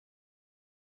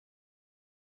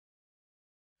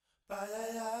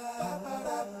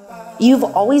You've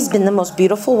always been the most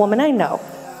beautiful woman I know.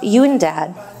 You and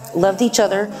Dad loved each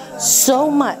other so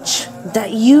much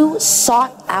that you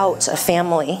sought out a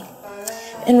family.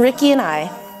 And Ricky and I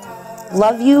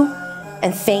love you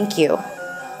and thank you.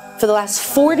 For the last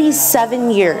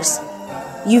 47 years,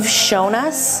 you've shown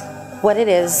us what it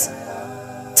is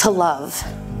to love.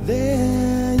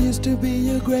 There used to be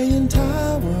a gray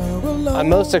tower alone. I'm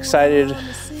most excited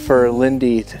for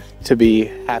Lindy to be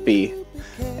happy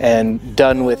and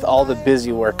done with all the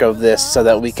busy work of this so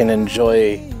that we can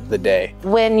enjoy the day.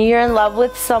 When you're in love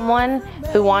with someone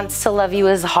who wants to love you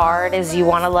as hard as you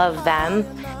want to love them,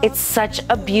 it's such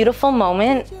a beautiful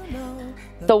moment.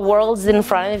 The world's in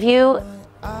front of you,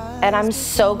 and I'm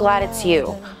so glad it's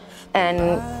you.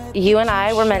 And you and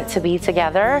I were meant to be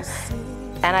together,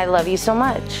 and I love you so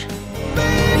much.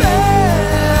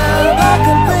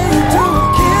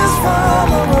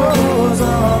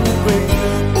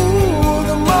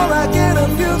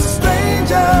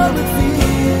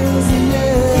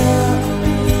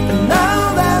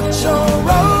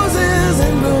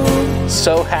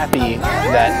 So happy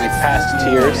that we've passed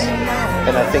tears,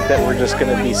 and I think that we're just going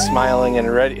to be smiling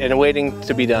and ready and waiting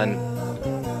to be done.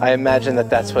 I imagine that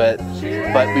that's what,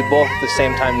 but we both at the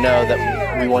same time know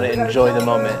that we want to enjoy the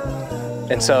moment,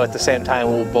 and so at the same time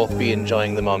we'll both be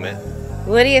enjoying the moment.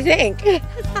 What do you think? It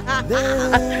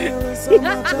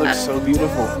looks so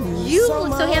beautiful. You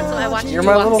look so handsome. I watched you You're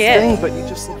my walk little in. thing, but you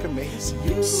just look amazing.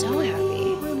 I'm so happy.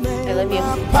 I love you.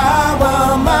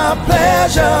 Power, my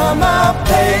pleasure, my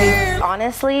pain.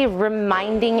 Honestly,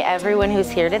 reminding everyone who's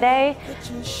here today,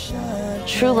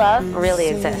 true love really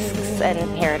exists, and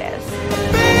here it is.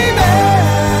 Baby,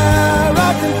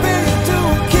 I can feel it too.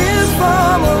 A kiss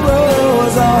from a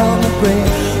rose on the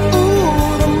grave.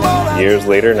 Years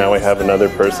later, now we have another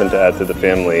person to add to the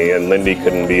family, and Lindy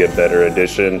couldn't be a better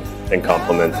addition and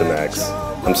complement to Max.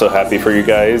 I'm so happy for you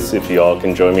guys. If you all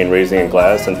can join me in raising a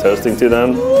glass and toasting to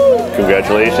them.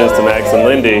 Congratulations to Max and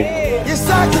Lindy. Yes,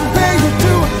 I can pay you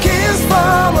to a kiss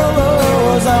from a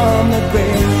rose on the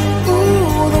grave.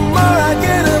 Ooh, the more I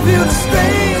get of you, the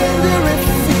stranger it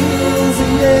feels,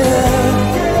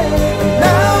 yeah. And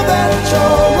now that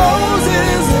your rose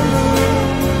is in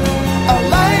bloom, a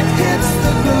light hits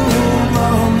the gloom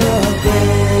on the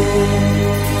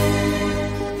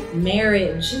grave.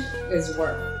 Marriage is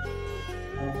work.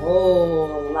 A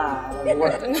whole lot of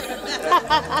work.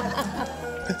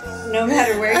 No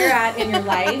matter where you're at in your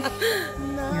life,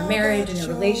 your marriage and your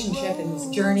relationship and this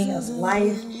journey of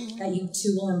life that you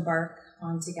two will embark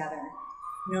on together.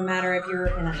 No matter if you're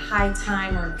in a high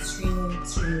time or an extremely,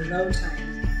 extremely low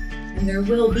time. And there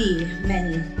will be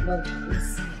many low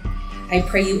times. I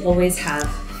pray you always have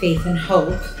faith and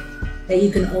hope that you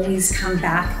can always come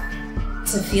back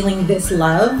to feeling this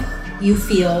love you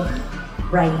feel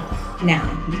right now.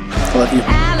 I love you.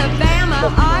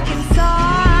 Alabama, Arkansas,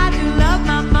 I do love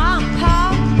my mom and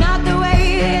pop, not the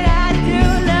way that I do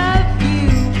love you.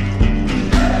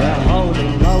 Well, holy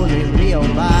moly, Leo,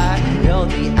 you're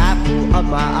the apple of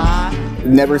my eye.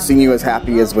 Never seen you as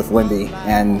happy as with Lindy,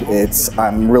 and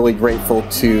I'm really grateful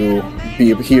to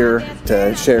be here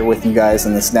to share with you guys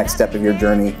in this next step of your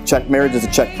journey. Marriage is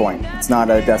a checkpoint. It's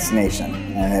not a destination,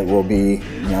 and it will be,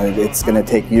 it's going to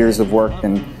take years of work,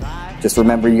 and just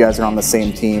remember you guys are on the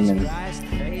same team,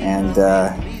 and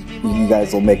you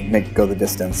guys will make it go the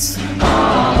distance.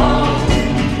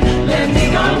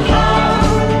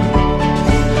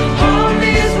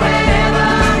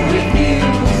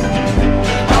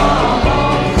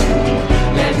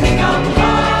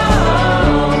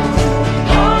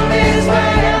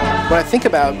 When I think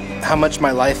about how much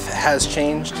my life has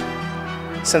changed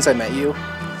since I met you,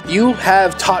 you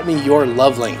have taught me your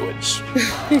love language,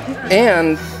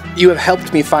 and you have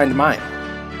helped me find mine.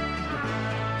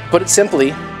 Put it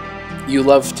simply, you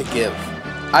love to give.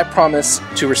 I promise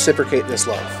to reciprocate this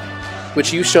love,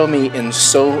 which you show me in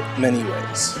so many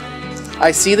ways.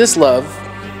 I see this love,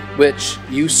 which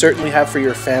you certainly have for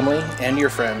your family and your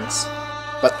friends,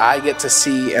 but I get to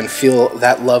see and feel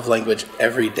that love language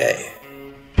every day.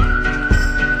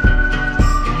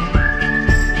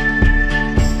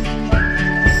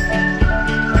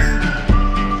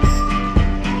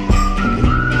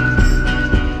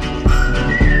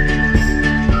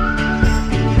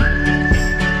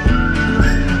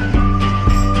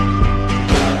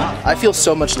 I feel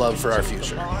so much love for our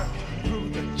future,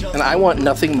 and I want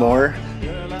nothing more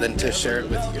than to share it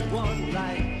with you.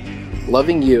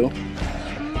 Loving you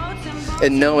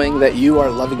and knowing that you are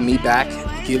loving me back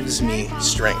gives me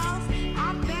strength.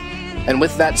 And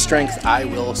with that strength, I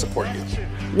will support you.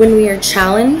 When we are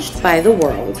challenged by the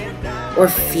world or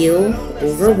feel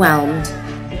overwhelmed,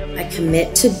 I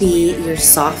commit to be your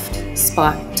soft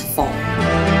spot to fall.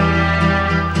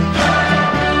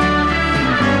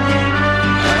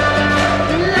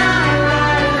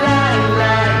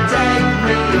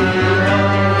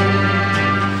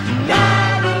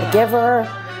 Giver,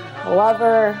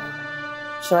 lover.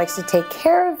 She likes to take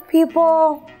care of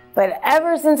people, but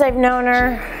ever since I've known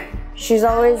her, she's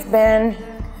always been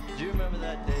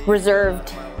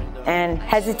reserved and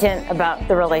hesitant about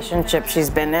the relationship she's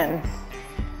been in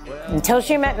until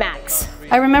she met Max.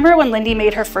 I remember when Lindy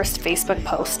made her first Facebook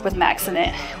post with Max in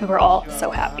it. We were all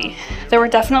so happy. There were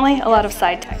definitely a lot of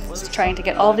side texts trying to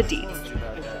get all the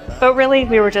deets, but really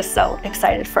we were just so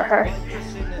excited for her.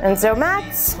 And so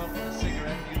Max,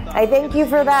 I thank you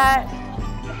for that,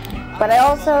 but I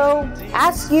also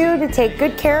ask you to take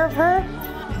good care of her.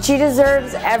 She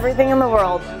deserves everything in the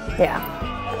world. Yeah,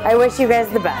 I wish you guys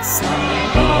the best.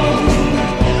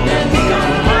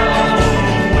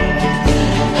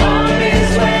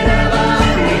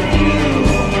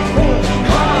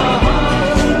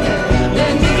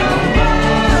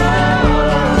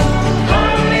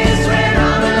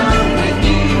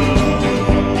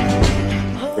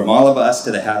 From all of us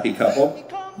to the happy couple,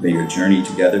 may your journey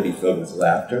together be filled with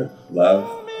laughter,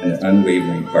 love, and an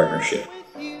unwavering partnership.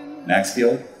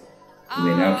 Maxfield, you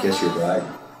may now kiss your bride.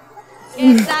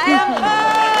 Yes, I am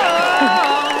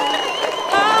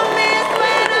home is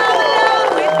when I'm alone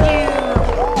with you.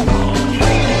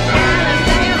 And I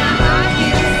say my heart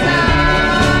is soft.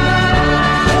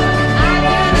 I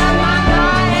get up my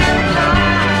heart and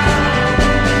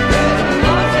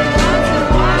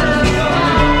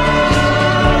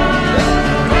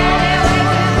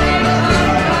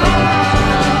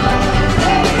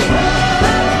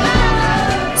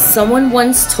Someone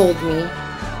once told me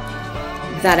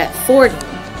that at 40,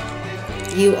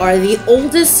 you are the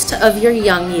oldest of your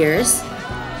young years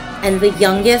and the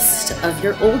youngest of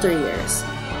your older years.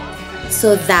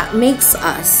 So that makes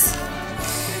us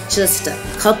just a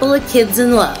couple of kids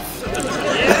in love.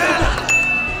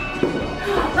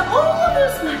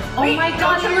 Oh my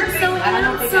gosh, you look so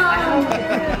handsome.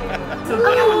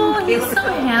 Oh, he's so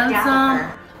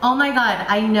handsome. Oh my god,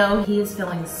 I know he is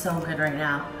feeling so good right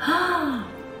now.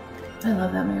 I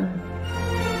love that man.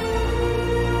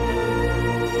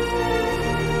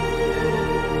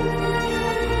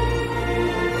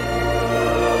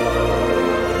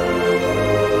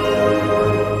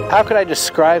 How could I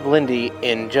describe Lindy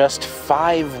in just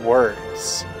 5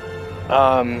 words?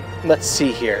 Let's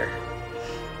see here.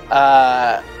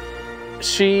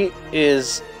 She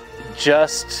is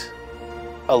just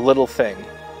a little thing.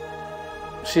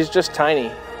 She's just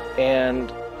tiny,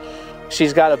 and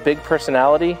she's got a big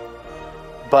personality,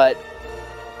 but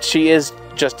she is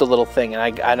just a little thing,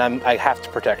 and I have to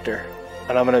protect her,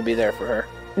 and I'm gonna be there for her.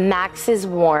 Max is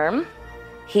warm.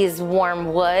 He's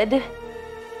warm wood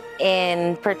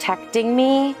in protecting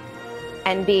me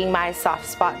and being my soft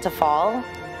spot to fall,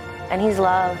 and he's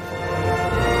love.